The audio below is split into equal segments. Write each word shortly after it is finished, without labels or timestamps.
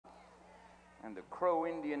And the Crow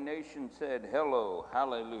Indian Nation said, hello,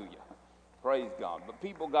 hallelujah. Praise God. But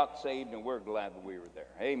people got saved, and we're glad that we were there.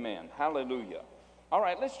 Amen. Hallelujah. All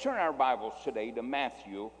right, let's turn our Bibles today to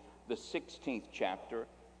Matthew, the 16th chapter.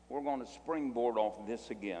 We're going to springboard off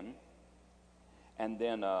this again. And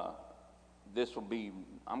then I'm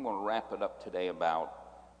going to wrap it up today about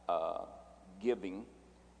giving.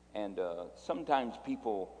 And sometimes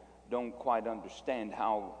people don't quite understand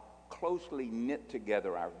how closely knit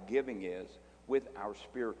together our giving is with our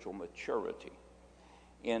spiritual maturity.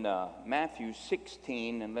 In Matthew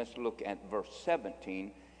 16, and let's look at verse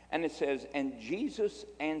 17, and it says, "And Jesus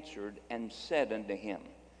answered and said unto him,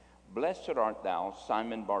 Blessed art thou,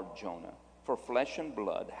 Simon Bar-Jonah, for flesh and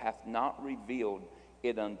blood hath not revealed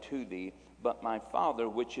it unto thee, but my Father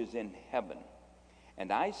which is in heaven.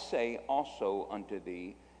 And I say also unto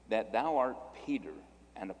thee that thou art Peter,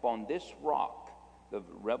 and upon this rock, the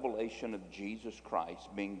revelation of Jesus Christ,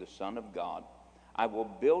 being the Son of God, I will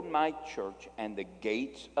build my church, and the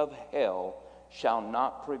gates of hell shall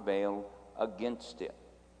not prevail against it.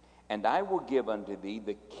 And I will give unto thee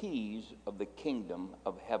the keys of the kingdom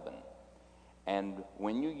of heaven. And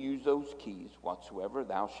when you use those keys, whatsoever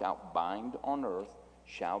thou shalt bind on earth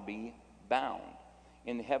shall be bound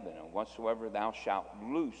in heaven, and whatsoever thou shalt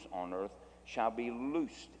loose on earth shall be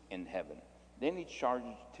loosed in heaven." Then he charged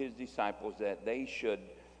his disciples that they should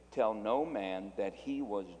tell no man that he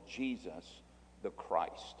was Jesus the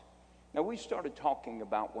Christ. Now, we started talking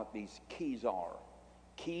about what these keys are.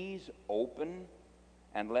 Keys open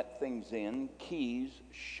and let things in. Keys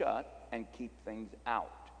shut and keep things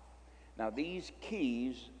out. Now, these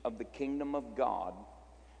keys of the kingdom of God,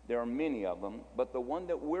 there are many of them, but the one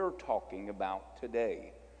that we're talking about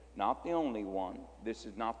today, not the only one, this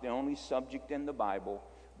is not the only subject in the Bible,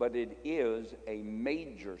 but it is a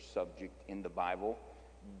major subject in the Bible: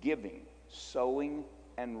 giving, sowing,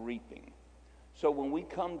 and reaping. So when we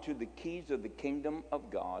come to the keys of the kingdom of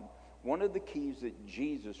God, one of the keys that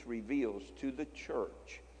Jesus reveals to the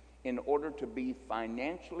church in order to be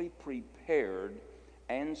financially prepared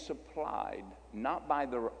and supplied, not by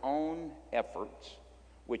their own efforts,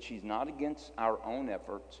 which he's not against our own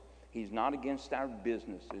efforts, he's not against our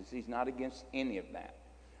businesses, he's not against any of that.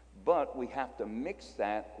 But we have to mix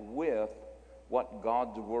that with what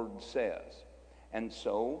God's word says. And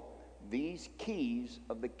so these keys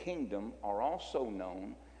of the kingdom are also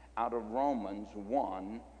known out of Romans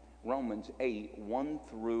 8, 1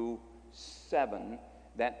 through 7,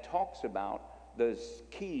 that talks about the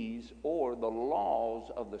keys or the laws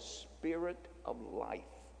of the Spirit of life.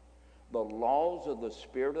 The laws of the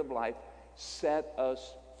Spirit of life set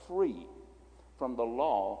us free from the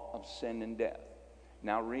law of sin and death.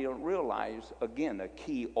 Now realize, again, a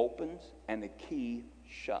key opens and a key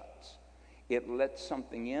shuts. It lets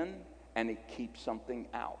something in and it keeps something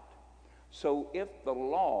out. So if the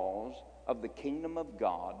laws of the kingdom of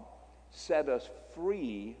God set us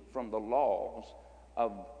free from the laws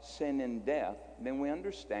of sin and death, then we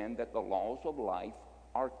understand that the laws of life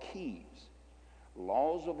are keys.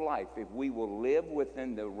 Laws of life, if we will live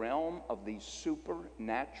within the realm of these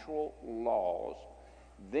supernatural laws,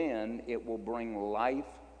 then it will bring life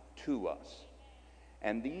to us.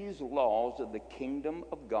 And these laws of the kingdom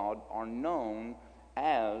of God are known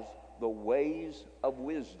as the ways of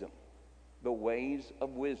wisdom. The ways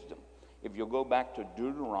of wisdom. If you'll go back to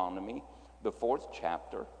Deuteronomy, the 4th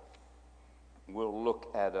chapter, we'll look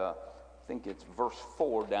at, I think it's verse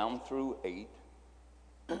 4 down through 8.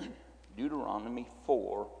 Deuteronomy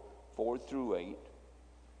 4 through 8.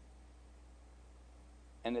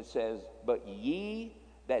 And it says, "But ye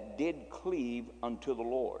that did cleave unto the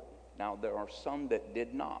Lord." Now, there are some that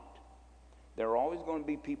did not. There are always going to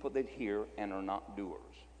be people that hear and are not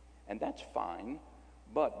doers. And that's fine.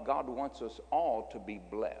 But God wants us all to be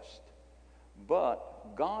blessed.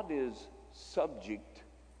 But God is subject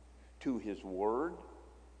to his word,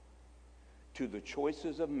 to the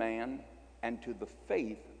choices of man, and to the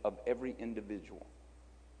faith of every individual.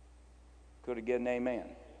 Could I get an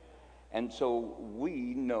amen? And so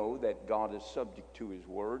we know that God is subject to his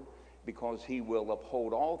word because he will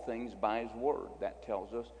uphold all things by his word. That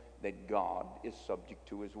tells us that God is subject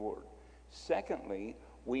to his word. Secondly,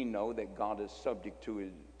 we know that God is subject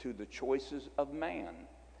to the choices of man,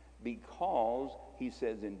 because he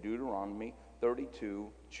says in Deuteronomy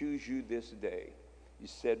 32, "Choose you this day." He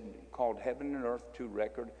said, "Called heaven and earth to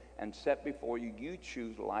record, and set before you, you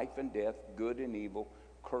choose life and death, good and evil,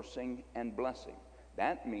 cursing and blessing."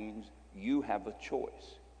 That means you have a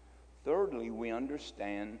choice. Thirdly, we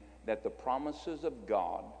understand that the promises of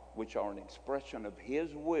God, which are an expression of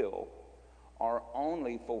his will, are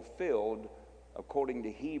only fulfilled according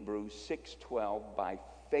to Hebrews 6:12 by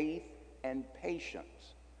faith and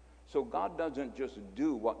patience. So God doesn't just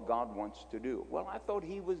do what God wants to do. Well, I thought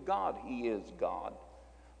he was God. He is God.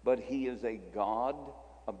 But he is a God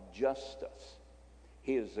of justice.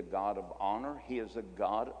 He is a God of honor. He is a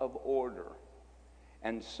God of order.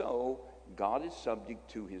 And so God is subject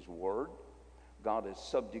to his word. God is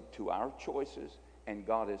subject to our choices. And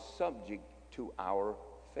God is subject to our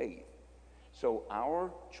faith. So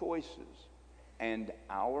our choices and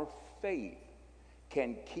our faith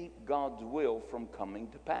can keep God's will from coming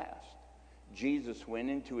to pass. Jesus went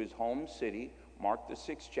into his home city, Mark the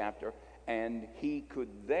 6th chapter, and he could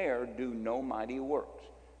there do no mighty works.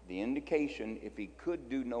 The indication, if he could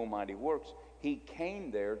do no mighty works, he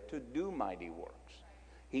came there to do mighty works.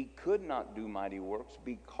 He could not do mighty works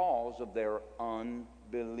because of their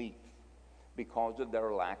unbelief, because of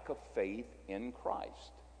their lack of faith in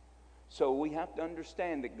Christ. So we have to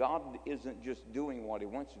understand that God isn't just doing what he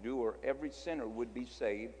wants to do, or every sinner would be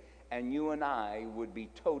saved, and you and I would be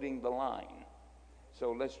toting the line.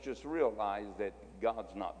 So let's just realize that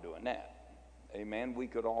God's not doing that. Amen. We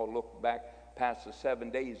could all look back past the 7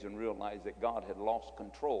 days and realize that God had lost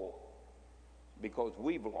control because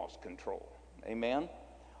we've lost control. Amen.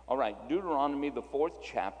 All right, Deuteronomy, the 4th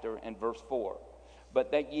chapter and verse 4.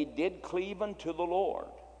 But that ye did cleave unto the Lord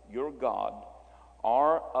your God,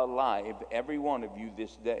 are alive, every one of you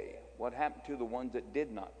this day. What happened to the ones that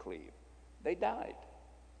did not cleave? They died.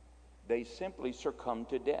 They simply succumbed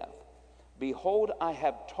to death. Behold, I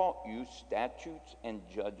have taught you statutes and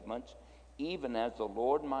judgments, even as the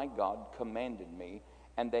Lord my God commanded me,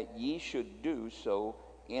 and that ye should do so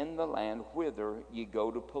in the land whither ye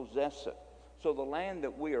go to possess it. So the land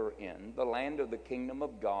that we are in, the land of the kingdom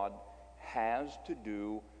of God, has to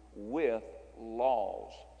do with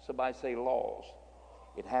laws. Somebody say laws.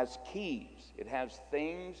 It has keys. It has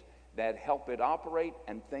things that help it operate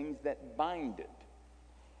and things that bind it.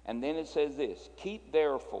 And then it says this, keep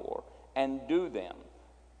therefore and do them,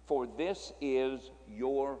 for this is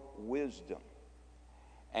your wisdom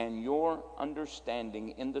and your understanding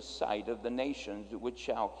in the sight of the nations, which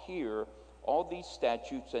shall hear all these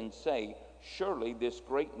statutes and say, surely this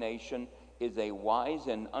great nation is a wise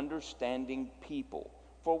and understanding people.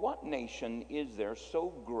 For what nation is there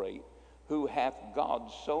so great, who hath God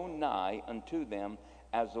so nigh unto them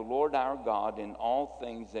as the Lord our God in all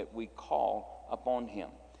things that we call upon him?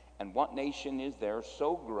 And what nation is there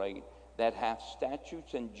so great that hath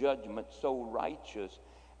statutes and judgments so righteous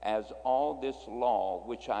as all this law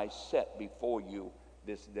which I set before you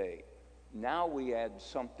this day? Now we add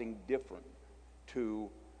something different to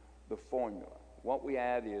the formula. What we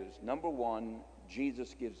add is, number one,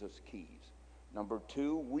 Jesus gives us keys. Number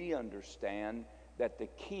two, we understand that the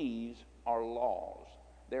keys are laws.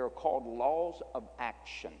 They are called laws of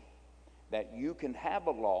action. That you can have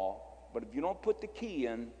a law, but if you don't put the key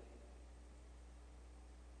in,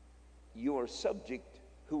 you are subject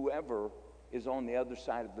whoever is on the other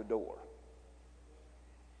side of the door.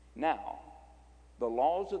 Now, the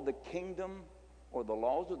laws of the kingdom or the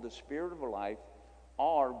laws of the spirit of life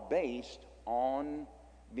are based on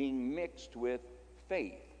being mixed with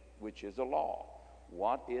faith, which is a law.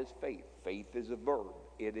 What is faith? Faith is a verb.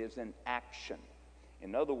 It is an action.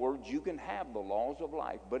 In other words, you can have the laws of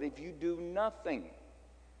life, but if you do nothing,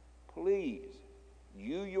 please,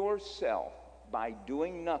 you yourself, by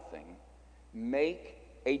doing nothing, make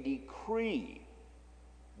a decree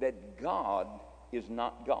that God is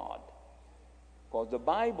not God. Because the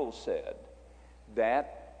Bible said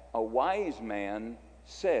that a wise man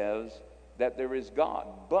says that there is God,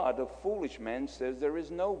 but a foolish man says there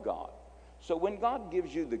is no God. So when God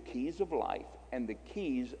gives you the keys of life and the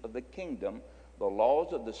keys of the kingdom, the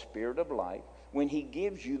laws of the spirit of life, when he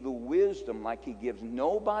gives you the wisdom like he gives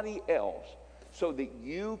nobody else, so that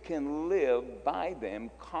you can live by them,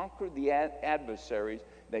 conquer the adversaries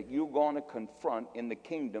that you're going to confront in the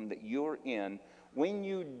kingdom that you're in. When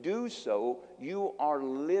you do so, you are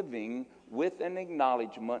living with an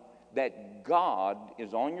acknowledgement that God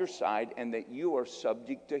is on your side and that you are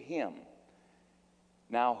subject to him.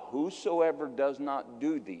 Now, whosoever does not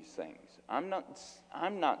do these things, I'm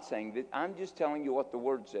not saying that, I'm just telling you what the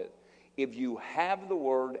word says. If you have the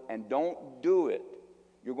word and don't do it,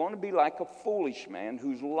 you're going to be like a foolish man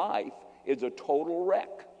whose life is a total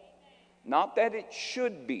wreck. Not that it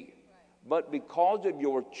should be, but because of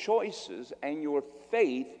your choices and your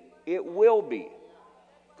faith, it will be.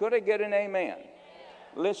 Could I get an amen?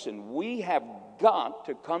 Listen, we have got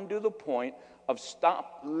to come to the point of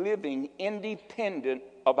stop living independent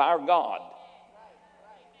of our God.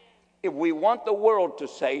 If we want the world to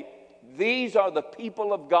say, these are the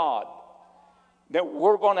people of God, that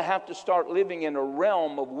we're going to have to start living in a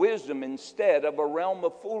realm of wisdom instead of a realm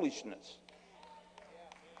of foolishness.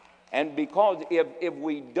 And because if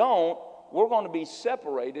we don't, we're going to be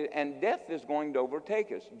separated and death is going to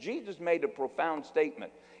overtake us. Jesus made a profound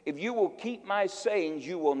statement. If you will keep my sayings,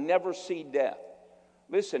 you will never see death.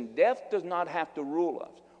 Listen, death does not have to rule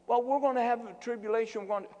us. Well, we're going to have a tribulation.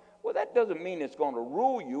 Well, that doesn't mean it's going to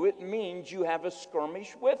rule you. It means you have a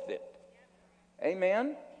skirmish with it.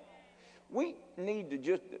 Amen? We need to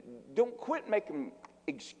just, don't quit making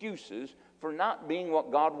excuses for not being what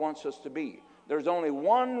God wants us to be. There's only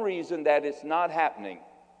one reason that it's not happening.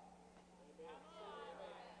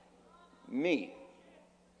 Me.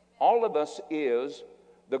 All of us is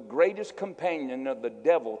the greatest companion of the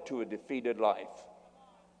devil to a defeated life.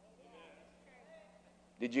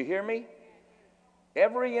 Did you hear me?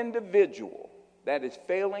 Every individual that is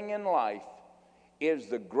failing in life is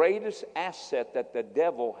the greatest asset that the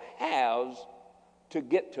devil has to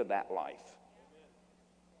get to that life.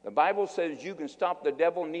 The Bible says you can stop the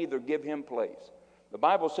devil, neither give him place. The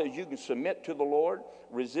Bible says you can submit to the Lord,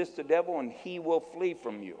 resist the devil, and he will flee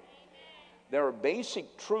from you. There are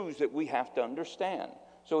basic truths that we have to understand.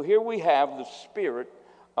 So here we have the spirit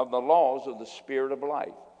of the laws of the spirit of life.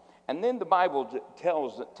 And then the Bible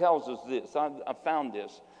tells us this. I found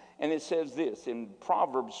this. And it says this in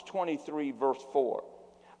Proverbs 23, verse 4.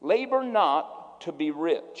 Labor not to be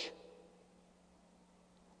rich.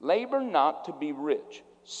 Labor not to be rich.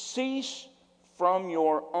 Cease from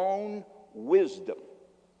your own wisdom.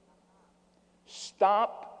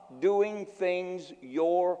 Stop doing things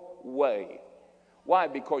your way. Why?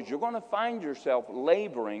 Because you're going to find yourself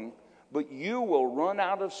laboring, but you will run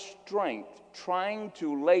out of strength trying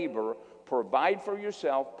to labor, provide for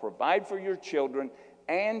yourself, provide for your children,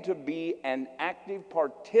 and to be an active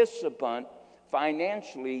participant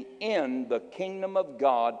financially in the kingdom of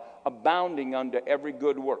God, abounding unto every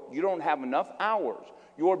good work. You don't have enough hours.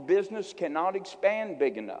 Your business cannot expand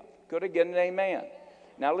big enough. Could I get an amen?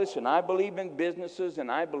 Now listen, I believe in businesses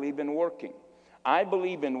and I believe in working. I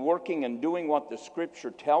believe in working and doing what the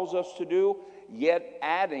Scripture tells us to do, yet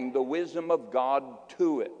adding the wisdom of God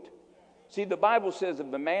to it. See, the Bible says if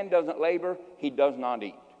the man doesn't labor, he does not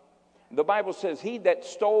eat. The Bible says he that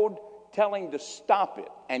stole, tell him to stop it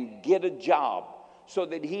and get a job so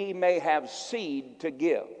that he may have seed to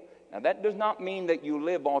give. Now, that does not mean that you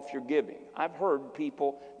live off your giving. I've heard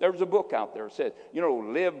people, there's a book out there that says,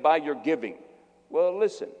 live by your giving. Well,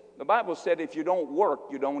 listen, the Bible said if you don't work,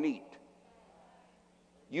 you don't eat.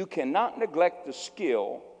 You cannot neglect the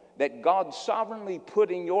skill that God sovereignly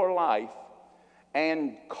put in your life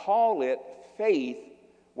and call it faith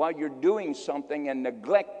while you're doing something and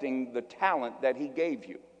neglecting the talent that he gave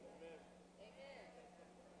you.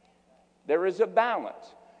 There is a balance.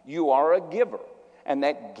 You are a giver, and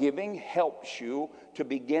that giving helps you to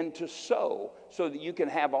begin to sow so that you can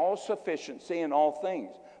have all sufficiency in all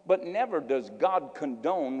things. But never does God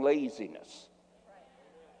condone laziness.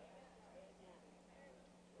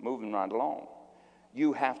 Moving right along.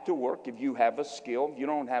 You have to work if you have a skill. If you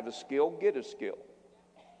don't have a skill, get a skill.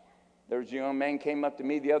 There's a young man came up to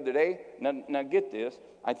me the other day. Now get this.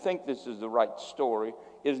 I think this is the right story.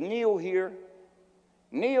 Is Neil here?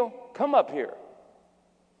 Neil, come up here.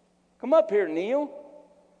 Come up here, Neil.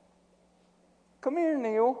 Come here,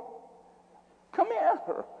 Neil. Come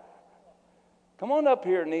here. Come on up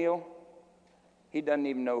here, Neil. He doesn't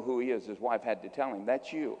even know who he is. His wife had to tell him,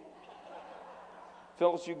 that's you.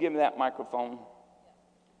 Phyllis, you give me that microphone.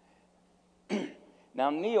 Now,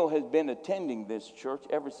 Neil has been attending this church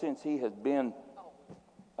ever since he has been,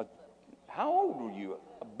 how old were you?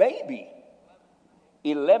 A baby.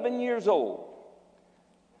 11 years old.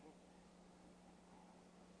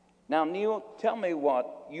 Now, Neil, tell me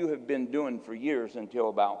what you have been doing for years until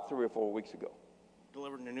about 3 or 4 weeks ago.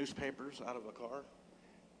 Delivering the newspapers out of a car.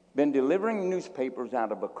 Been delivering newspapers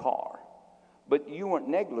out of a car. But you weren't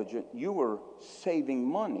negligent. You were saving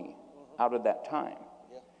money out of that time.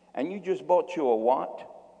 Yeah. And you just bought you a what?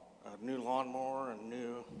 A new lawnmower, a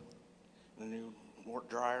new work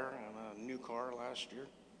dryer, and a new car last year.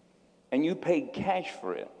 And you paid cash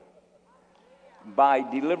for it by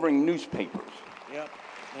delivering newspapers. Yep.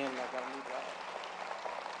 And I got a new job.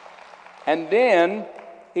 And then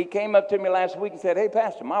he came up to me last week and said, hey,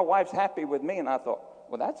 Pastor, my wife's happy with me. And I thought,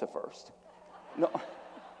 well, that's a first. No.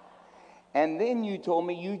 And then you told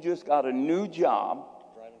me you just got a new job.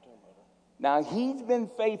 Driving to a motor. Now, he's been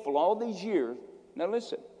faithful all these years. Now,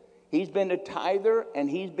 listen. He's been a tither and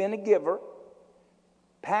he's been a giver,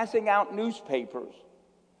 passing out newspapers.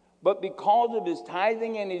 But because of his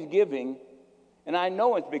tithing and his giving, and I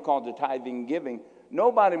know it's because of tithing and giving,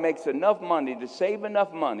 nobody makes enough money to save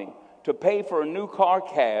enough money to pay for a new car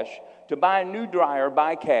cash, to buy a new dryer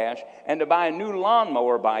by cash, and to buy a new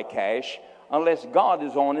lawnmower by cash unless God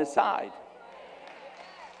is on his side.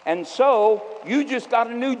 And so you just got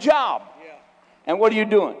a new job. Yeah. And what are you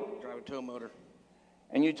doing? Drive a tow motor.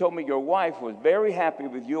 And you told me your wife was very happy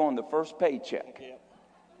with you on the first paycheck. Yeah.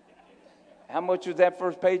 How much was that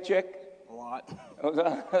first paycheck? A lot.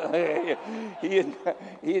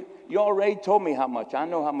 You already told me how much. I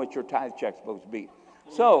know how much your tithe check's supposed to be.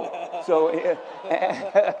 So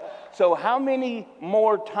how many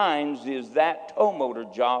more times is that tow motor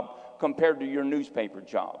job compared to your newspaper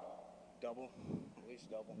job? Double. At least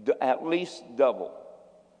double. At least double.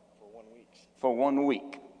 For 1 week. For 1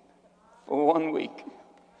 week. For 1 week.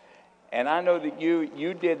 And I know that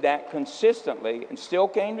you did that consistently and still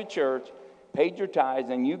came to church, paid your tithes,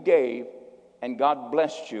 and you gave, and God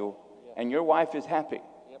blessed you, and your wife is happy.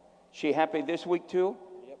 Yep. She happy this week too?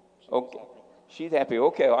 Yep. Okay. She's happy.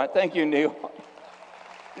 Okay, all right. Thank you, Neil.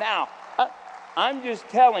 Now, I'm just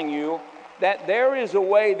telling you that there is a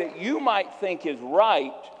way that you might think is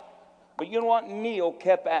right, but you know what? Neil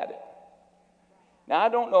kept at it. Now, I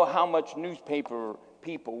don't know how much newspaper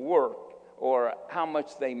people work or how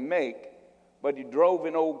much they make, but he drove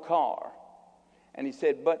an old car. And he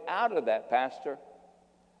said, but out of that, Pastor,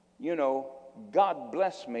 you know, God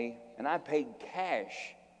blessed me, and I paid cash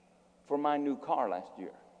for my new car last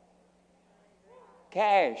year.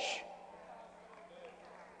 Cash.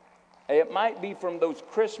 It might be from those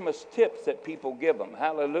Christmas tips that people give them.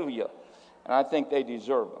 Hallelujah. And I think they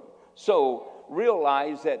deserve them. So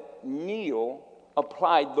realize that Neil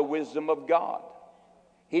applied the wisdom of God.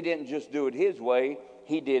 He didn't just do it his way.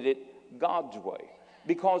 He did it God's way.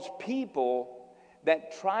 Because people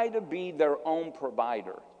that try to be their own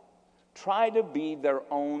provider, try to be their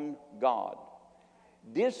own God,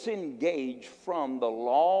 disengage from the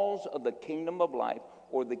laws of the kingdom of life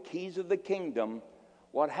or the keys of the kingdom,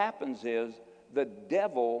 what happens is the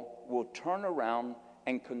devil will turn around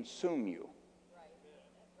and consume you.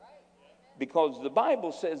 Because the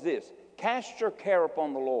Bible says this, cast your care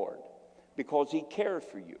upon the Lord because he cares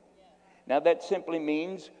for you. Now that simply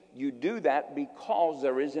means you do that because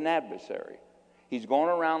there is an adversary. He's going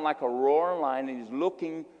around like a roaring lion and he's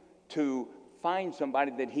looking to find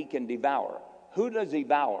somebody that he can devour. Who does he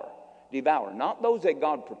devour? Not those that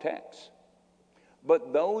God protects,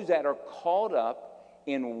 but those that are caught up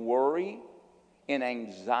in worry, in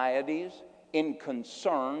anxieties, in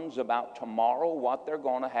concerns about tomorrow, what they're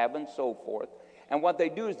going to have, and so forth. And what they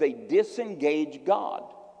do is they disengage God.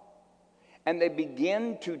 And they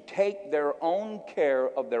begin to take their own care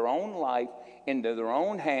of their own life into their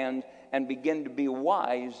own hands and begin to be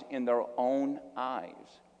wise in their own eyes.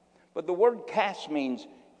 But the word cast means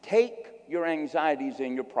take your anxieties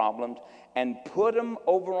and your problems and put them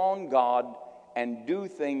over on God and do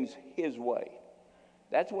things his way.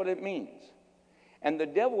 That's what it means. And the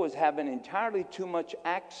devil is having entirely too much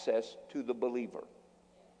access to the believer.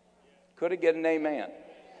 Could I get an amen?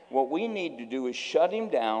 What we need to do is shut him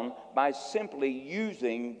down by simply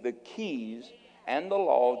using the keys and the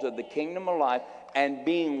laws of the kingdom of life and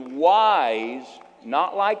being wise,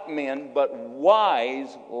 not like men, but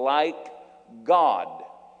wise like God.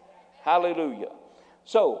 Hallelujah.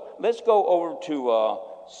 So let's go over to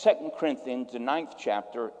 2 Corinthians, the 9th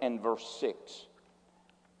chapter, and verse 6.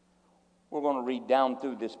 We're going to read down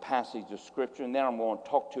through this passage of Scripture, and then I'm going to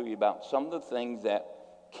talk to you about some of the things that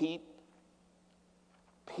keep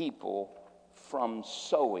people from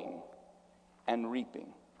sowing and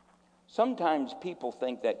reaping. Sometimes people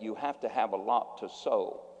think that you have to have a lot to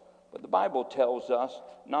sow, but the Bible tells us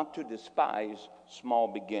not to despise small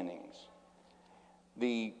beginnings.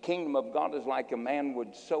 The kingdom of God is like a man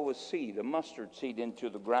would sow a seed, a mustard seed, into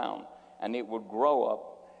the ground, and it would grow up,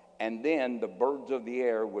 and then the birds of the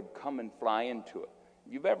air would come and fly into it.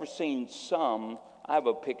 You've ever seen some, I have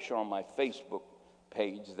a picture on my Facebook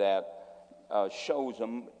page that shows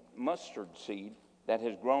a mustard seed that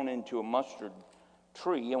has grown into a mustard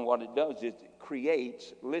tree, and what it does is it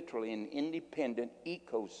creates literally an independent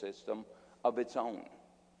ecosystem of its own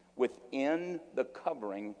within the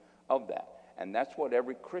covering of that. And that's what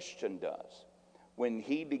every Christian does when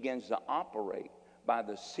he begins to operate by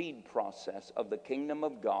the seed process of the kingdom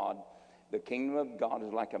of God. The kingdom of God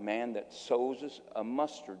is like a man that sows a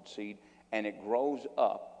mustard seed and it grows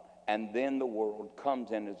up, and then the world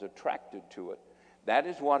comes and is attracted to it. That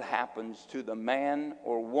is what happens to the man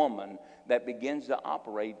or woman that begins to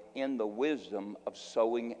operate in the wisdom of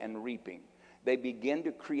sowing and reaping. They begin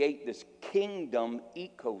to create this kingdom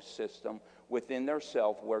ecosystem within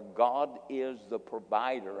themselves where God is the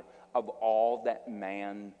provider of all that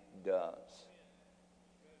man does.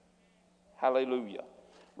 Hallelujah.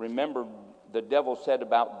 Remember, the devil said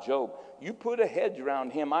about Job, you put a hedge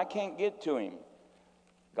around him, I can't get to him.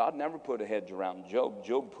 God never put a hedge around Job.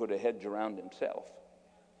 Job put a hedge around himself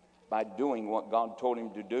by doing what God told him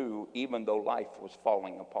to do, even though life was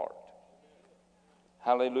falling apart.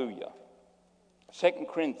 Hallelujah. 2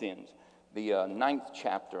 Corinthians, the 9th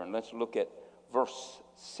chapter, and let's look at verse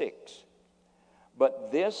 6.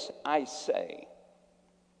 But this I say,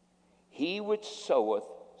 he which soweth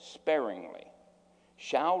sparingly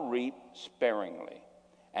shall reap sparingly,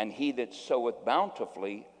 and he that soweth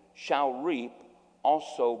bountifully shall reap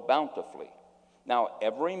also bountifully. Now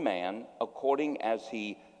every man, according as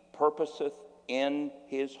he purposeth in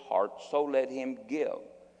his heart, so let him give,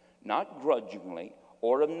 not grudgingly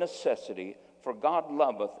or of necessity, for God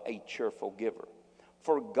loveth a cheerful giver.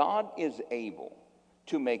 For God is able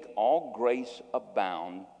to make all grace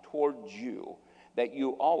abound towards you, that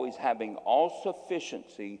you always having all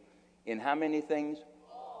sufficiency in how many things?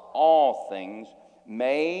 All things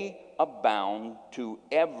may abound to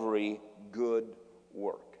every good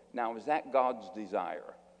work. Now, is that God's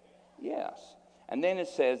desire? Yes. And then it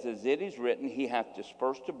says, as it is written, he hath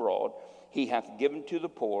dispersed abroad, he hath given to the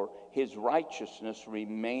poor, his righteousness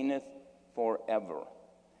remaineth forever.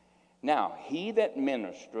 Now, he that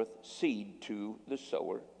ministereth seed to the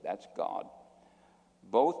sower, that's God,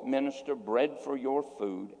 both minister bread for your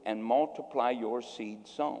food and multiply your seed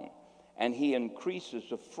sown, and he increases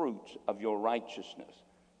the fruits of your righteousness.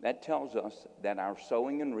 That tells us that our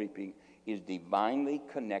sowing and reaping is divinely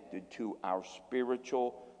connected to our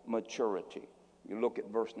spiritual maturity. You look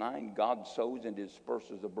at verse 9, God sows and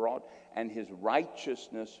disperses abroad, and his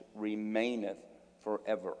righteousness remaineth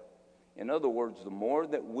forever. In other words, the more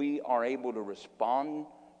that we are able to respond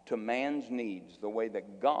to man's needs the way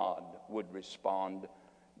that God would respond,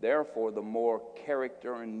 therefore the more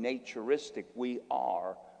character and naturistic we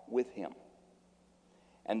are with him.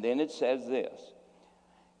 And then it says this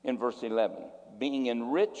in verse 11, being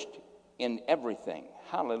enriched in everything,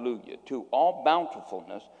 hallelujah, to all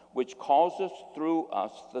bountifulness, which causeth through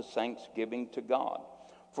us the thanksgiving to God.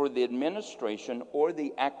 For the administration or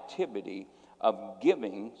the activity of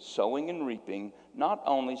giving, sowing, and reaping not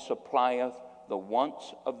only supplieth the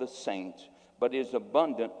wants of the saints, but is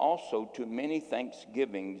abundant also to many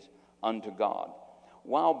thanksgivings unto God.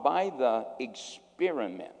 While by the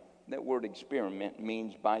experiment, that word experiment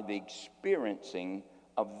means by the experiencing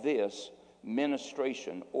of this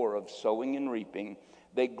ministration or of sowing and reaping,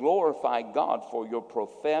 they glorify God for your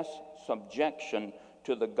professed subjection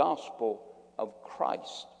to the gospel of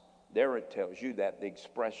Christ. There it tells you that the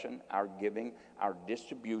expression, our giving, our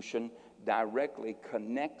distribution directly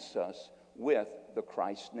connects us with the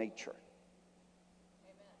Christ nature.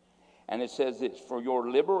 Amen. And it says this, for your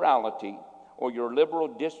liberality or your liberal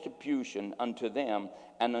distribution unto them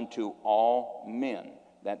and unto all men.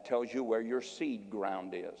 That tells you where your seed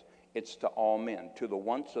ground is. It's to all men, to the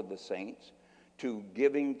wants of the saints, to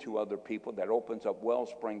giving to other people. That opens up well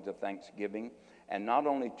springs of thanksgiving, and not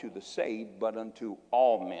only to the saved, but unto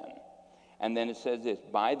all men. And then it says this,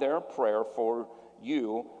 by their prayer for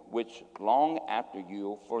you, which long after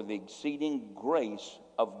you, for the exceeding grace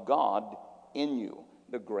of God in you,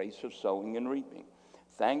 the grace of sowing and reaping.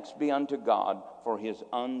 Thanks be unto God for his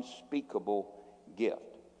unspeakable gift.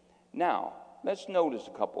 Now, let's notice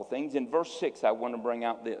a couple things. In verse 6, I want to bring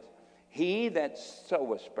out this. He that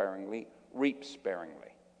soweth sparingly, reaps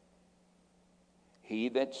sparingly. He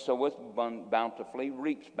that soweth bountifully,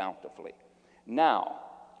 reaps bountifully. Now,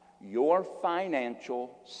 your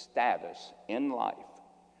financial status in life,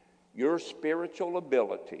 your spiritual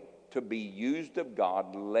ability to be used of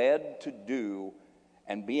God, led to do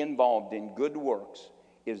and be involved in good works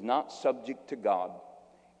is not subject to God.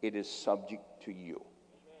 It is subject to you.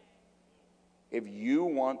 If you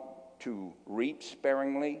want to reap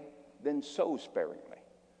sparingly, then sow sparingly.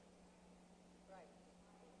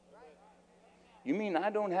 You mean I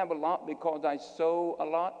don't have a lot because I sow a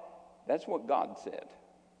lot? That's what God said.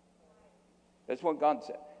 That's what God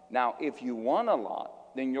said. Now, if you want a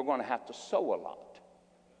lot, then you're going to have to sow a lot.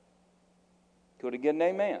 Could I get an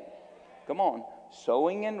amen? Come on.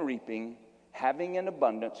 Sowing and reaping, having an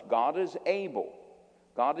abundance, God is able.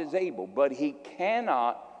 God is able, but he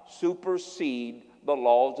cannot supersede the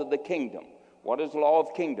laws of the kingdom. What is the law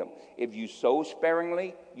of kingdom? If you sow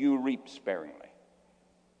sparingly, you reap sparingly.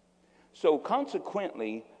 So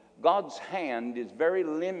consequently, God's hand is very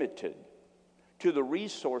limited to the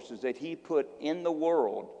resources that he put in the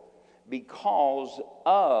world because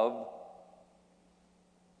of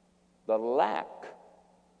the lack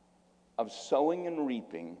of sowing and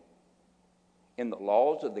reaping in the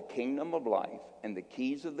laws of the kingdom of life and the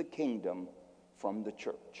keys of the kingdom from the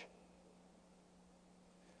church.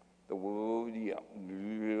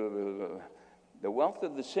 The wealth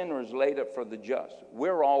of the sinner is laid up for the just.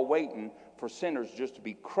 We're all waiting for sinners just to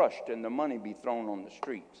be crushed and the money be thrown on the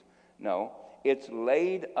streets. No, it's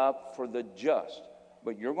laid up for the just.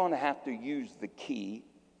 But you're going to have to use the key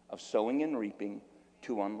of sowing and reaping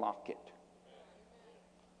to unlock it.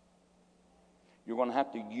 You're going to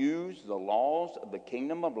have to use the laws of the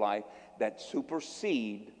kingdom of life that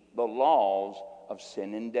supersede the laws of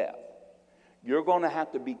sin and death. You're going to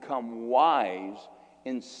have to become wise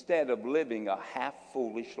instead of living a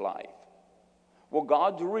half-foolish life. Well,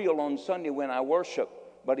 God's real on Sunday when I worship,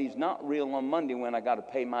 but he's not real on Monday when I got to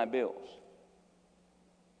pay my bills.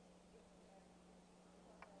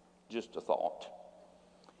 Just a thought.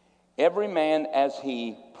 Every man as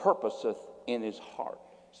he purposeth in his heart,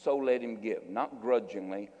 so let him give, not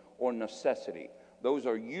grudgingly or necessity. Those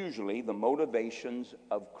are usually the motivations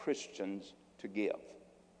of Christians to give.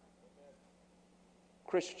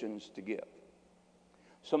 Christians to give.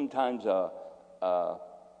 Sometimes over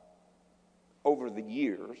the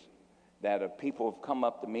years that people have come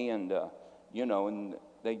up to me and, and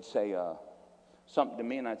they'd say something to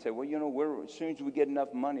me, and I'd say, well, as soon as we get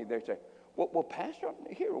enough money, they'd say, well, Pastor,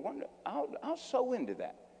 here, I'll sow into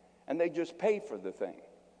that. And they just pay for the thing.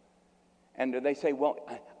 And they say, well,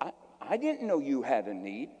 I didn't know you had a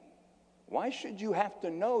need. Why should you have to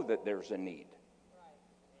know that there's a need?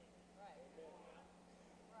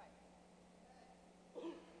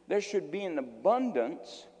 There should be an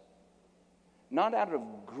abundance, not out of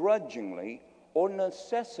grudgingly or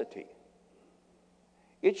necessity.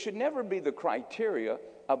 It should never be the criteria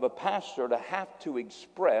of a pastor to have to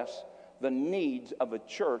express the needs of a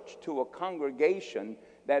church to a congregation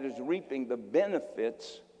that is reaping the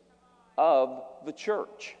benefits of the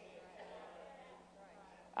church.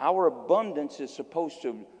 Our abundance is supposed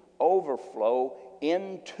to overflow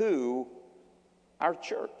into our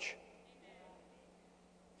church.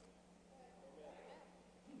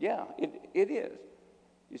 Yeah, it is.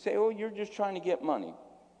 You say, oh, you're just trying to get money.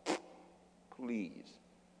 Please.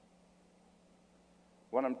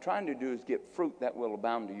 What I'm trying to do is get fruit that will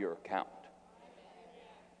abound to your account.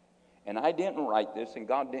 And I didn't write this, and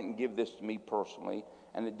God didn't give this to me personally,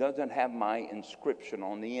 and it doesn't have my inscription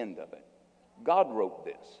on the end of it. God wrote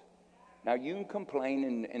this. Now, you can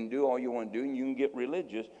complain and do all you want to do, and you can get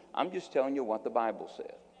religious. I'm just telling you what the Bible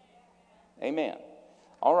says. Amen.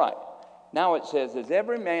 All right. Now it says, as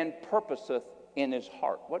every man purposeth in his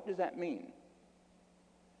heart. What does that mean?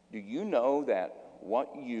 Do you know that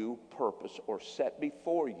what you purpose or set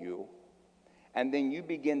before you, and then you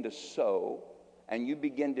begin to sow and you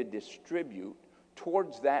begin to distribute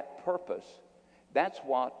towards that purpose, that's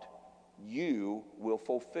what you will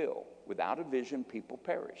fulfill. Without a vision, people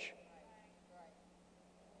perish.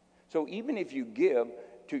 So even if you give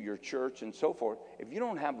to your church and so forth, if you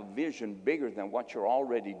don't have a vision bigger than what you're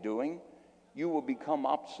already doing, you will become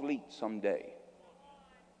obsolete someday.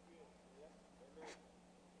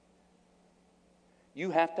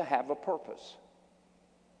 You have to have a purpose.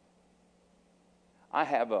 I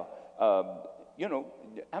have how many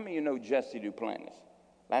of you know Jesse Duplantis?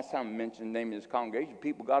 Last time I mentioned the name of his congregation,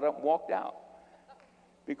 people got up and walked out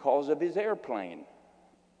because of his airplane.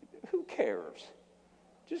 Who cares?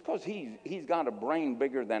 Just because he's got a brain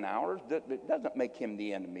bigger than ours, that doesn't make him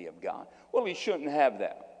the enemy of God. Well, he shouldn't have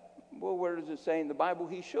that. Well, where does it say in the Bible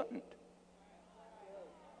he shouldn't?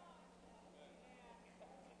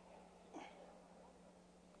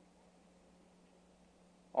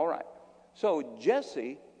 All right. So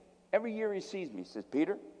Jesse, every year he sees me, says,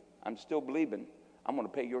 Peter, I'm still believing I'm going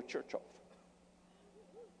to pay your church off.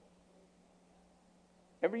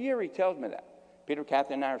 Every year he tells me that. Peter,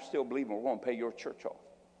 Kathy, and I are still believing we're going to pay your church off.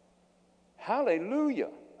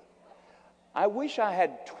 Hallelujah. I wish I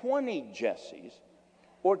had 20 Jessies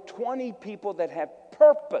or 20 people that have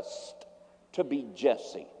purposed to be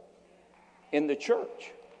Jesse in the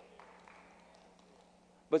church.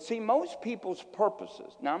 But see, most people's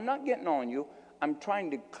purposes, now I'm not getting on you, I'm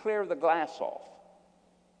trying to clear the glass off.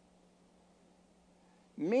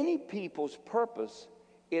 Many people's purpose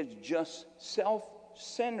is just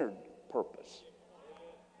self-centered purpose.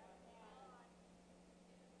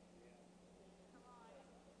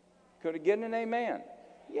 Could I get an amen?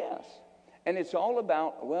 Yes. And it's all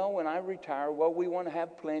about, well, when I retire, well, we want to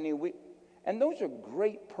have plenty. And those are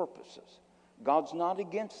great purposes. God's not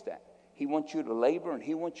against that. He wants you to labor and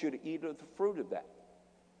he wants you to eat of the fruit of that.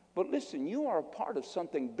 But listen, you are a part of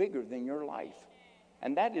something bigger than your life.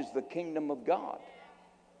 And that is the kingdom of God.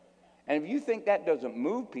 And if you think that doesn't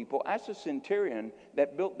move people, ask the centurion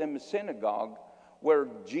that built them a synagogue where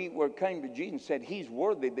came to Jesus and said, he's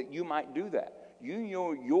worthy that you might do that. You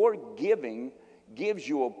know, your giving gives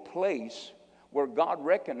you a place where God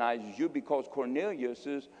recognizes you, because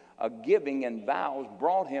Cornelius's giving and vows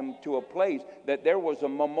brought him to a place that there was a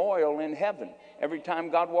memorial in heaven. Every time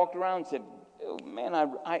God walked around and said, oh, man,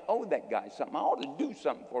 I owe that guy something. I ought to do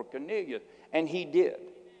something for Cornelius. And he did.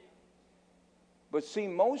 But see,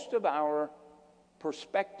 most of our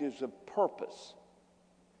perspectives of purpose,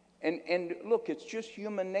 and look, it's just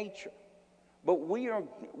human nature. But we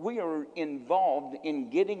are involved in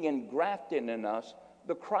getting engrafted in us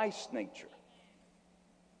the Christ nature.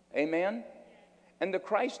 Amen? And the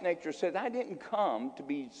Christ nature says, I didn't come to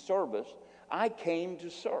be serviced. I came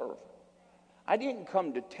to serve. I didn't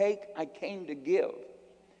come to take. I came to give.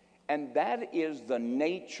 And that is the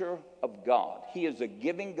nature of God. He is a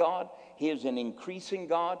giving God. He is an increasing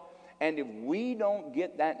God. And if we don't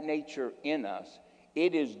get that nature in us,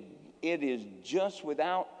 it is just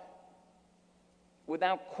without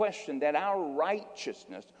question that our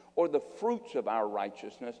righteousness or the fruits of our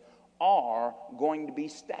righteousness are going to be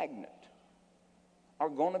stagnant. Are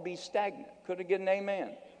going to be stagnant. Could I get an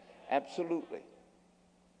amen? Absolutely.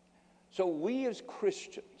 So we as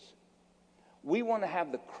Christians, we want to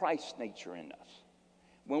have the Christ nature in us.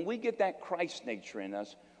 When we get that Christ nature in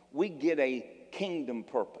us, we get a kingdom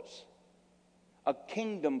purpose. A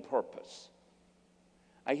kingdom purpose.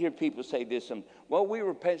 I hear people say this, well, we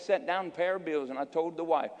were sat down and pay our bills, and I told the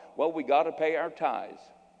wife, well, we got to pay our tithes.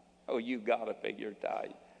 Oh, you got to pay your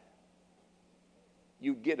tithes.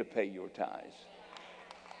 You get to pay your tithes.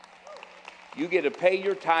 You get to pay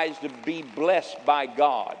your tithes to be blessed by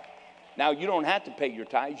God. Now, you don't have to pay your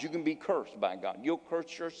tithes. You can be cursed by God. You'll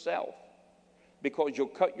curse yourself because you'll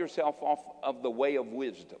cut yourself off of the way of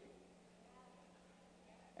wisdom.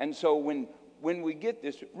 And so when we get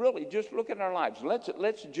this, really just look at our lives.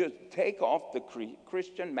 Let's just take off the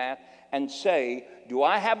Christian mat and say, do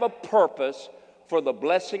I have a purpose for the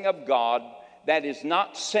blessing of God that is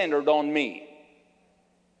not centered on me?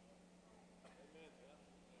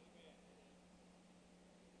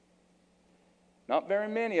 Not very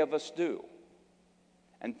many of us do.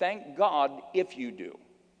 And thank God if you do.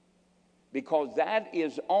 Because that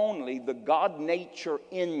is only the God nature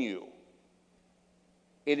in you.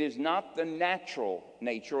 It is not the natural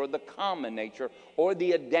nature or the common nature or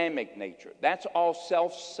the Adamic nature. That's all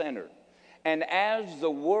self-centered. And as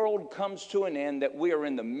the world comes to an end that we are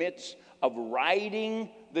in the midst of riding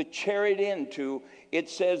the chariot into, it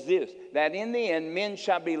says this, that in the end men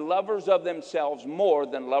shall be lovers of themselves more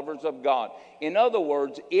than lovers of God. In other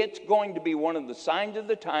words, it's going to be one of the signs of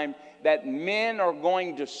the time that men are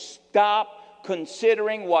going to stop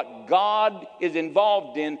considering what God is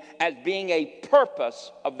involved in as being a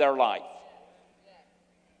purpose of their life.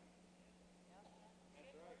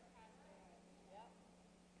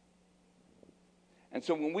 And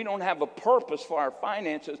so when we don't have a purpose for our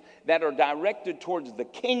finances that are directed towards the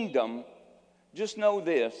kingdom, just know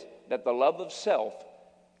this, that the love of self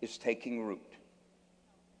is taking root.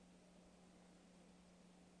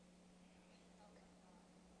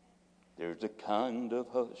 There's a kind of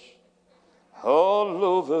hush all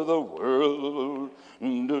over the world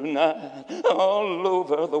tonight. All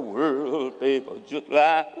over the world, people just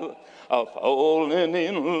like are falling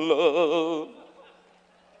in love.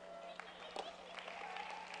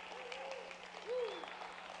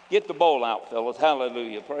 Get the bowl out, fellas.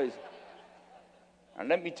 Hallelujah. Praise. And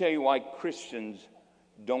let me tell you why Christians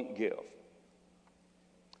don't give.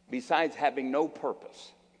 Besides having no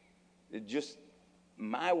purpose. It's just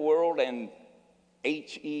my world and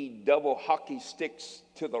H-E double hockey sticks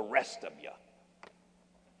to the rest of you.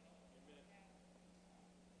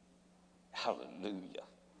 Hallelujah.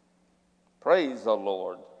 Praise the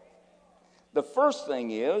Lord. The first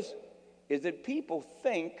thing is that people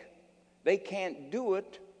think they can't do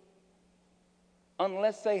it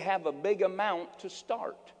unless they have a big amount to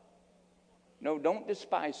start. No, don't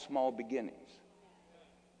despise small beginnings.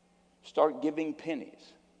 Start giving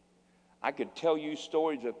pennies. I could tell you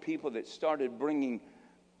stories of people that started bringing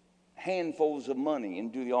handfuls of money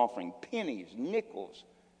into the offering. Pennies, nickels.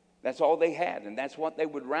 That's all they had, and that's what they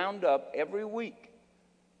would round up every week.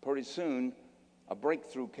 Pretty soon, a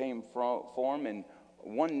breakthrough came for them, and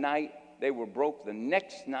one night they were broke. The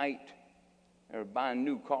next night, they were buying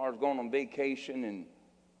new cars, going on vacation, and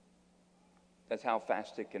that's how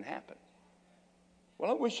fast it can happen.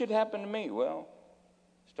 Well, I wish it happened to me. Well,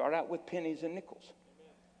 start out with pennies and nickels.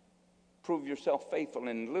 Prove yourself faithful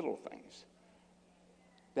in little things.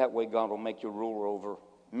 That way God will make you ruler over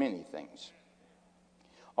many things.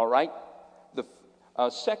 All right? The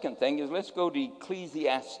second thing is, let's go to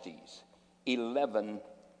Ecclesiastes 11:1.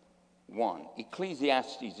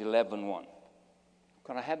 Ecclesiastes 11:1.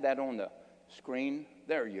 Can I have that on the screen?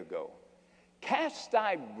 There you go. Cast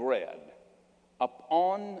thy bread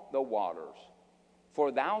upon the waters,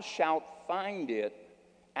 for thou shalt find it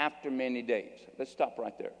after many days. Let's stop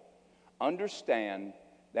right there. Understand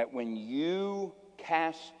that when you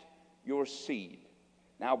cast your seed,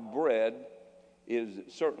 now bread is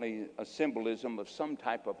certainly a symbolism of some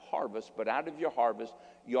type of harvest, but out of your harvest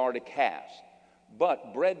you are to cast.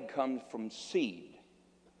 But bread comes from seed.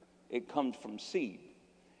 It comes from seed.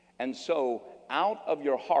 And so out of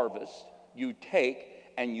your harvest you take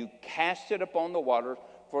and you cast it upon the water,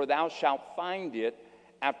 for thou shalt find it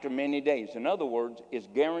after many days. In other words, it's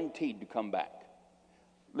guaranteed to come back.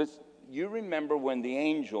 Listen, you remember when the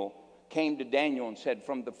angel came to Daniel and said,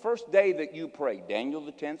 from the first day that you prayed, Daniel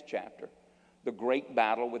the 10th chapter, the great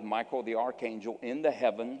battle with Michael the archangel in the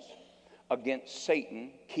heavens against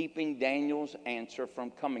Satan, keeping Daniel's answer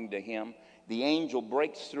from coming to him. The angel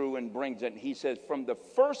breaks through and brings it. He says, from the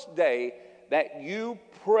first day that you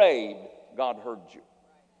prayed, God heard you.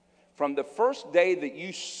 From the first day that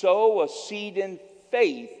you sow a seed in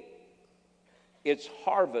faith, its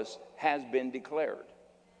harvest has been declared.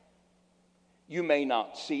 You may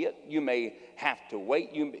not see it. You may have to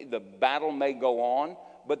wait. The battle may go on.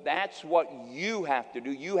 But that's what you have to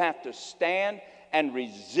do. You have to stand and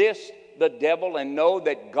resist the devil and know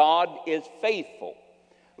that God is faithful.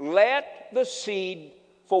 Let the seed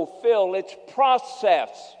fulfill its process.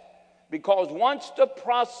 Because once the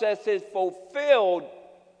process is fulfilled,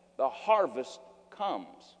 the harvest comes.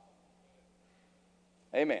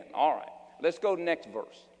 Amen. All right. Let's go to the next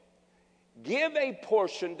verse. Give a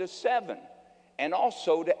portion to 7, and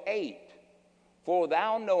also to 8. For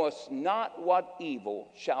thou knowest not what evil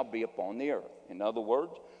shall be upon the earth. In other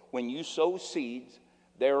words, when you sow seeds,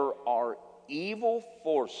 there are evil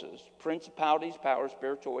forces, principalities, powers,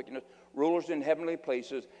 spiritual wickedness, rulers in heavenly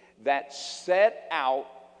places that set out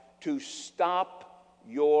to stop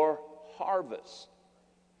your harvest.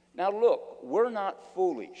 Now look, we're not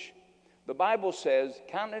foolish. The Bible says,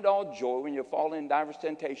 count it all joy when you fall in diverse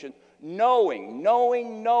temptations, knowing.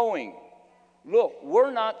 Look,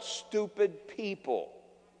 we're not stupid people.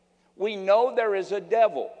 We know there is a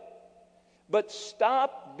devil. But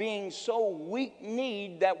stop being so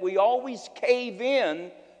weak-kneed that we always cave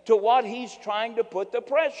in to what he's trying to put the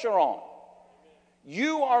pressure on.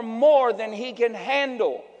 You are more than he can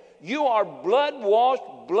handle. You are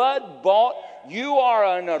blood-washed, blood-bought. You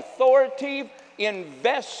are an authoritative,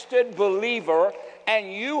 invested believer,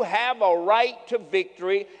 and you have a right to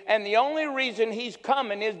victory. And the only reason he's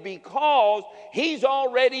coming is because he's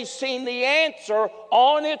already seen the answer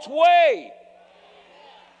on its way.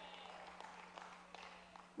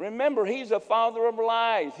 Remember, he's a father of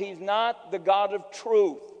lies. He's not the God of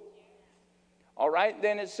truth. All right,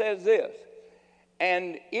 then it says this.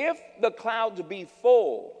 And if the clouds be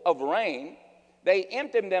full of rain, they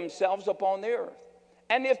empty themselves upon the earth.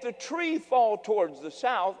 And if the tree fall towards the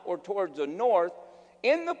south or towards the north,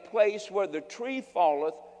 in the place where the tree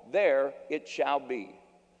falleth, there it shall be.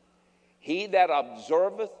 He that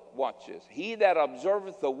observeth, watch this, he that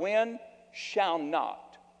observeth the wind shall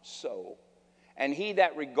not sow. And he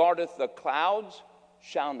that regardeth the clouds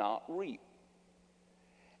shall not reap.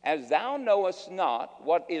 As thou knowest not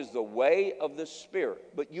what is the way of the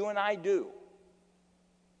Spirit, but you and I do.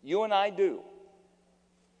 You and I do.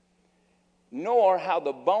 Nor how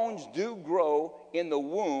the bones do grow in the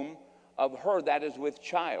womb of her that is with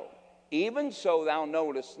child. Even so thou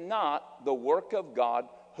knowest not the work of God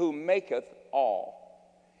who maketh all.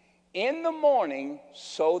 In the morning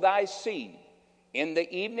sow thy seed. In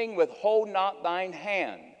the evening withhold not thine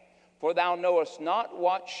hand. For thou knowest not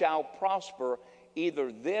what shall prosper,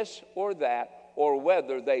 either this or that, or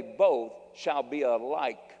whether they both shall be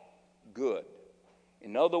alike good.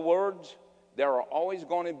 In other words, there are always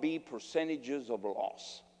going to be percentages of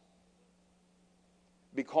loss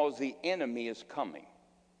because the enemy is coming.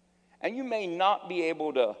 And you may not be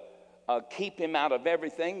able to keep him out of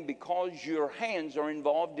everything because your hands are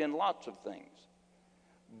involved in lots of things.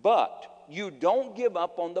 But you don't give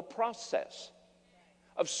up on the process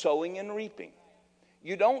of sowing and reaping.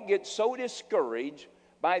 You don't get so discouraged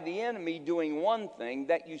by the enemy doing one thing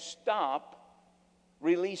that you stop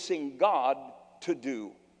releasing God to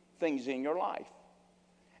do things in your life.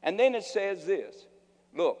 And then it says this.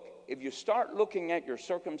 Look, if you start looking at your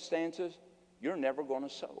circumstances, you're never going to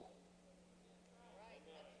sow.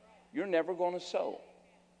 You're never going to sow.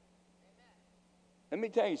 Let me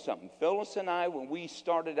tell you something. Phyllis and I, when we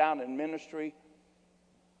started out in ministry,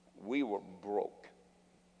 we were broke.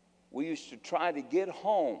 We used to try to get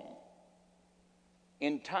home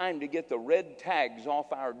in time to get the red tags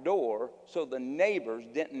off our door so the neighbors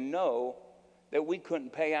didn't know that we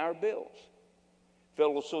couldn't pay our bills.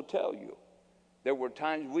 Phyllis will tell you, There were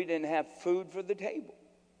times we didn't have food for the table.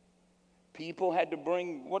 People had to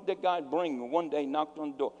bring, what did God bring? One day knocked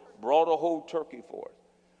on the door, brought a whole turkey for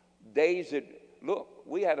us. Days that, look,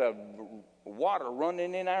 we had a water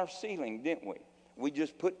running in our ceiling, didn't we? We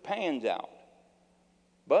just put pans out.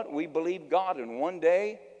 But we believed God, and one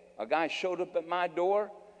day a guy showed up at my door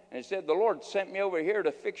and said, the Lord sent me over here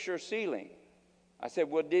to fix your ceiling. I said,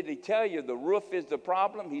 well, did he tell you the roof is the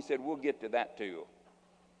problem? He said, we'll get to that too.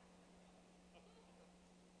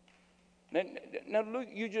 Now look,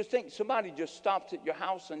 you just think somebody just stops at your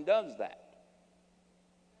house and does that.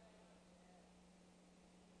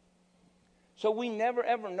 So we never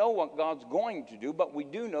ever know what God's going to do, but we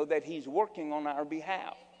do know that he's working on our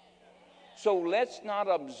behalf. So let's not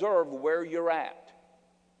observe where you're at.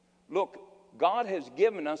 Look, God has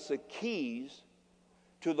given us the keys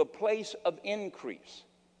to the place of increase.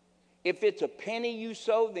 If it's a penny you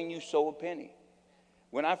sow, then you sow a penny.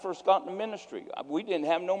 When I first got into ministry, we didn't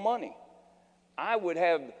have no money. I would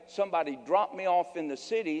have somebody drop me off in the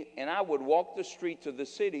city, and I would walk the streets of the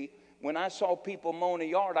city. When I saw people mowing a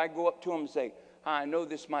yard, I'd go up to them and say, hi, I know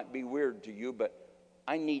this might be weird to you, but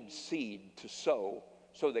I need seed to sow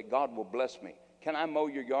so that God will bless me. Can I mow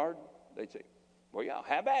your yard? They'd say, well, yeah,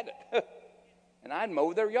 have at it. And I'd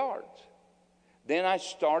mow their yards. Then I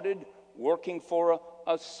started working for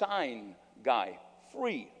a sign guy,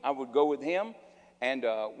 free. I would go with him, and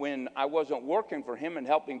when I wasn't working for him and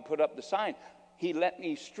helping put up the sign, he let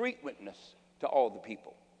me street witness to all the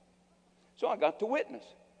people. So I got to witness.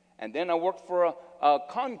 And then I worked for a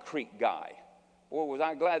concrete guy. Boy, was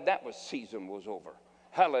I glad that season was over.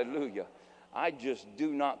 Hallelujah. I just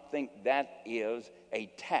do not think that is a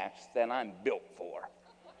task that I'm built for.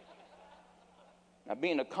 Now,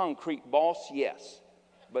 being a concrete boss, yes.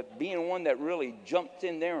 But being one that really jumps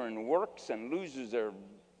in there and works and loses their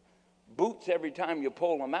boots every time you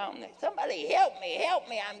pull them out and they, somebody help me,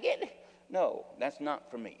 I'm getting... No, that's not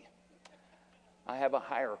for me. I have a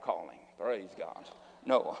higher calling. Praise God.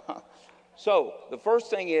 No. So the first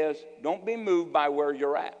thing is, don't be moved by where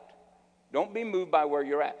you're at. Don't be moved by where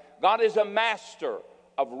you're at. God is a master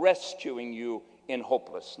of rescuing you in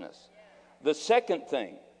hopelessness. The second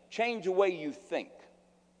thing, change the way you think.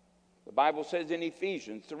 The Bible says in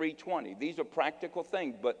Ephesians 3:20, these are practical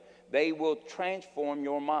things, but they will transform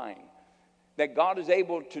your mind. That God is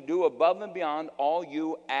able to do above and beyond all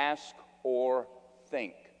you ask or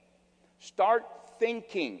think. Start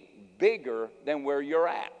thinking bigger than where you're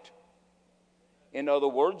at. In other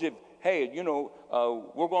words, if, hey,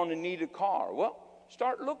 we're going to need a car. Well,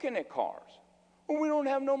 start looking at cars. Well, we don't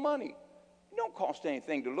have no money. It don't cost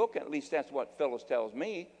anything to look at least that's what Phyllis tells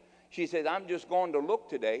me. She says, I'm just going to look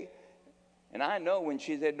today. And I know when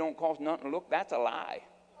she said don't cost nothing to look, that's a lie.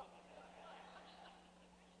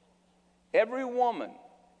 Every woman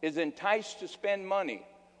is enticed to spend money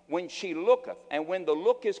when she looketh, and when the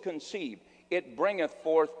look is conceived, it bringeth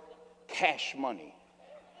forth cash money.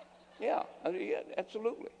 Yeah,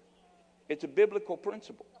 absolutely. It's a biblical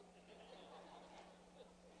principle.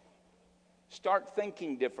 Start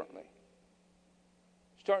thinking differently.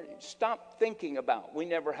 Stop thinking about we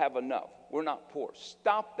never have enough. We're not poor.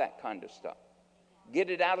 Stop that kind of stuff. Get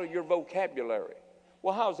it out of your vocabulary.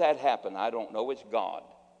 Well, how's that happen? I don't know. It's God.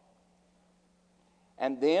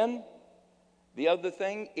 And then the other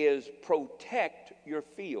thing is protect your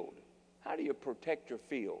field. How do you protect your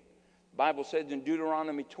field? The Bible says in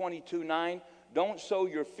Deuteronomy 22:9, don't sow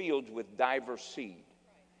your fields with diverse seed.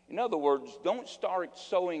 In other words, don't start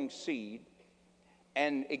sowing seed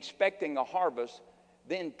and expecting a harvest,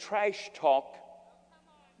 then trash talk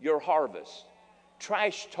your harvest.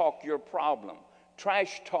 Trash talk your problem.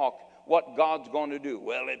 Trash talk what God's going to do.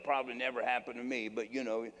 Well, it probably never happened to me, but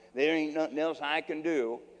there ain't nothing else I can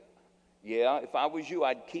do. Yeah, if I was you,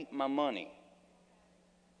 I'd keep my money.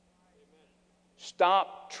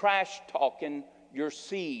 Stop trash talking your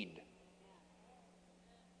seed.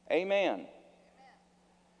 Amen.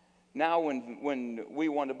 Now, when we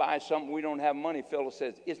want to buy something we don't have money, Phyllis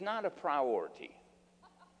says, it's not a priority.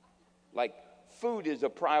 Like food is a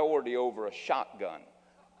priority over a shotgun.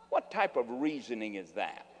 What type of reasoning is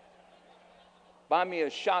that? Buy me a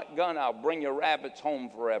shotgun, I'll bring your rabbits home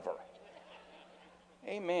forever.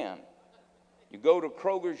 Amen. You go to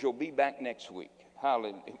Kroger's, you'll be back next week.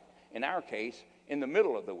 Hallelujah. In our case, in the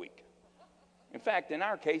middle of the week. In fact, in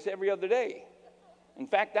our case, every other day. In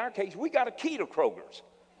fact, in our case, we got a key to Kroger's.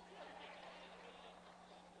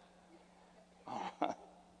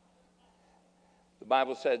 The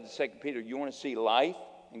Bible said in 2 Peter, you want to see life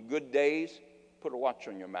and good days? Put a watch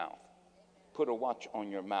on your mouth. Put a watch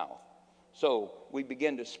on your mouth. So we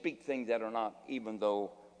begin to speak things that are not, even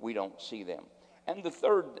though we don't see them. And the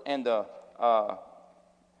third and the The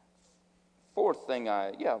fourth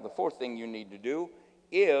thing you need to do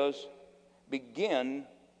is begin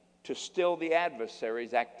to still the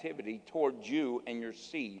adversary's activity towards you and your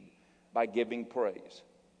seed by giving praise.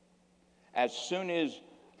 As soon as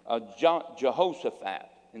Jehoshaphat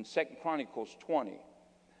in 2 Chronicles 20,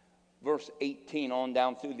 verse 18 on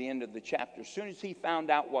down through the end of the chapter, as soon as he found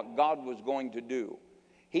out what God was going to do,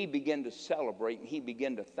 he began to celebrate and he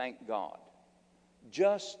began to thank God.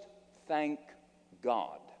 Just thank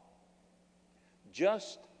God.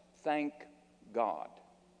 Just thank God.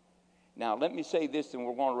 Now, let me say this and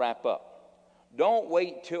we're going to wrap up. Don't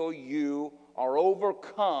wait till you are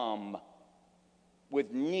overcome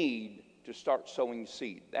with need to start sowing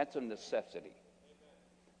seed. That's a necessity.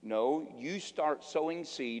 No, you start sowing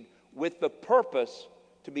seed with the purpose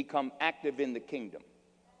to become active in the kingdom.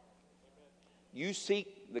 You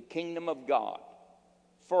seek the kingdom of God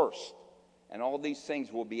first, and all these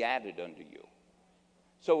things will be added unto you.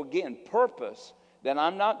 So again, purpose, that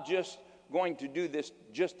I'm not just going to do this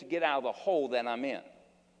just to get out of the hole that I'm in.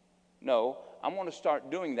 No, I want to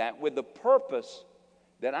start doing that with the purpose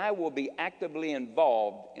that I will be actively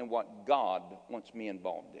involved in what God wants me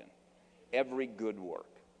involved in. Every good work.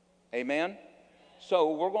 Amen?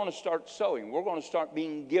 So we're going to start sowing. We're going to start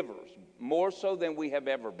being givers, more so than we have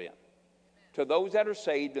ever been. To those that are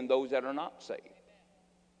saved and those that are not saved.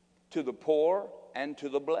 To the poor and to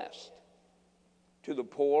the blessed. To the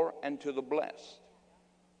poor and to the blessed.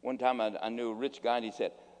 One time I knew a rich guy and he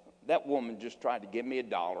said, that woman just tried to give me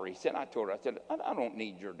 $1. He said, I told her, I don't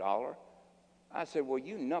need your $1. I said, well,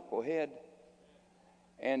 you knucklehead.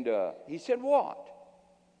 And he said, what?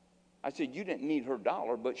 I said, you didn't need her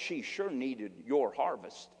 $1, but she sure needed your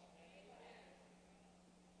harvest.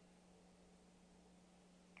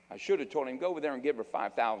 I should have told him, go over there and give her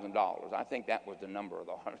 $5,000. I think that was the number of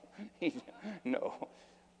the harvest. No.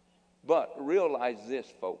 But realize this,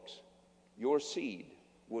 folks. Your seed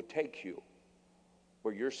will take you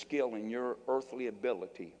where your skill and your earthly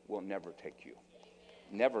ability will never take you.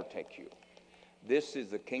 Never take you. This is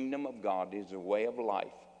the kingdom of God. It is a way of life.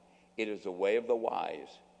 It is a way of the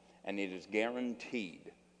wise. And it is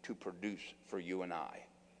guaranteed to produce for you and I.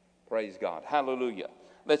 Praise God. Hallelujah.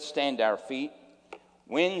 Let's stand to our feet.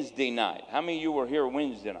 Wednesday night. How many of you were here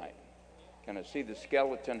Wednesday night? Can I see the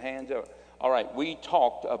skeleton hands? All right. We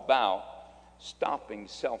talked about stopping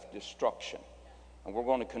self-destruction. And we're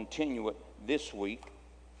going to continue it this week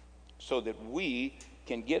so that we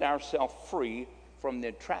can get ourselves free from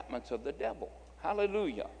the entrapments of the devil.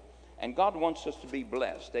 Hallelujah. And God wants us to be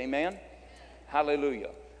blessed. Amen?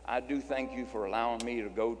 Hallelujah. I do thank you for allowing me to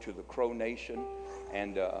go to the Crow Nation.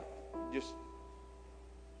 And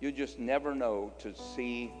you just never know to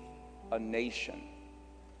see a nation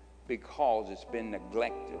because it's been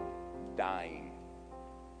neglected, dying.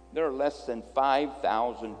 There are less than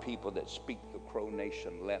 5,000 people that speak the Crow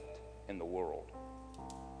Nation left in the world.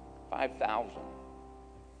 5,000.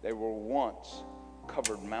 They were once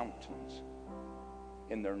covered mountains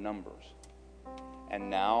in their numbers. And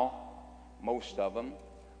now, most of them,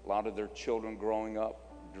 a lot of their children growing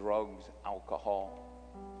up, drugs, alcohol.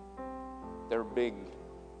 Their big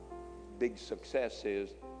success is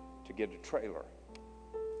to get a trailer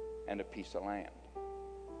and a piece of land.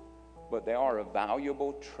 But they are a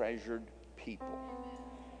valuable, treasured people.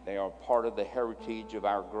 They are part of the heritage of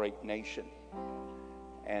our great nation.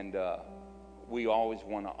 And we always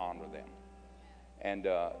want to honor them. And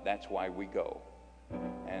that's why we go.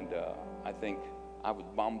 And I think I was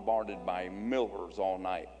bombarded by Millers all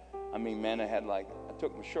night. I mean, man, I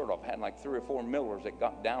took my shirt off. I had like 3 or 4 Millers that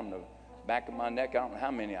got down the back of my neck. I don't know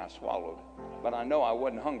how many I swallowed. But I know I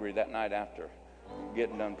wasn't hungry that night after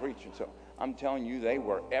getting done preaching. So I'm telling you, they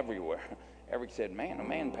were everywhere. Eric said,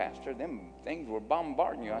 man, Pastor, them things were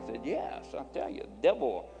bombarding you. I said, yes, I'll tell you, the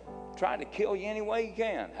devil try to kill you any way he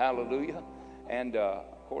can. Hallelujah. And,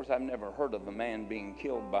 of course, I've never heard of a man being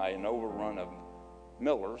killed by an overrun of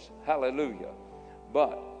Millers. Hallelujah.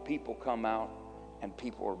 But people come out and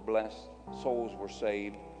people are blessed. Souls were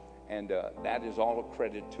saved. And that is all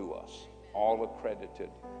accredited to us. All accredited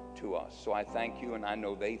to us. So I thank you, and I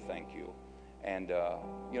know they thank you. And,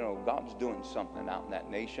 God's doing something out in that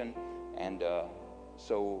nation. And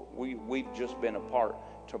so we've just been a part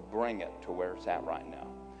to bring it to where it's at right now.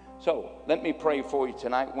 So let me pray for you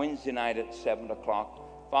tonight, Wednesday night at 7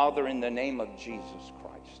 o'clock. Father, in the name of Jesus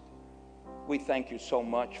Christ, we thank you so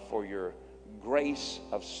much for your grace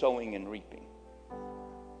of sowing and reaping.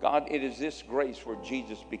 God, it is this grace where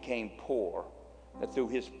Jesus became poor, that through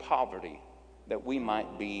his poverty, that we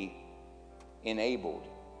might be enabled,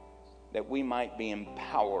 that we might be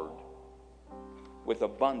empowered with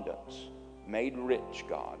abundance, made rich,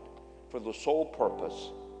 God, for the sole purpose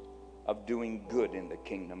of doing good in the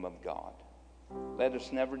kingdom of God. Let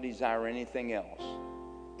us never desire anything else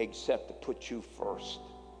except to put you first,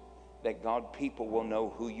 that God, people will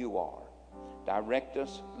know who you are. Direct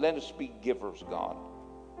us. Let us be givers, God.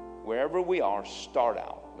 Wherever we are, start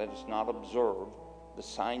out. Let us not observe the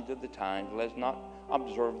signs of the times. Let us not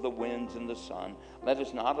observe the winds and the sun. Let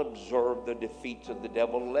us not observe the defeats of the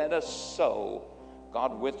devil. Let us sow,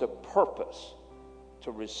 God, with a purpose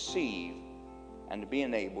to receive and to be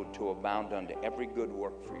enabled to abound unto every good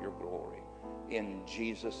work for your glory. In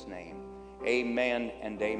Jesus' name, amen and amen.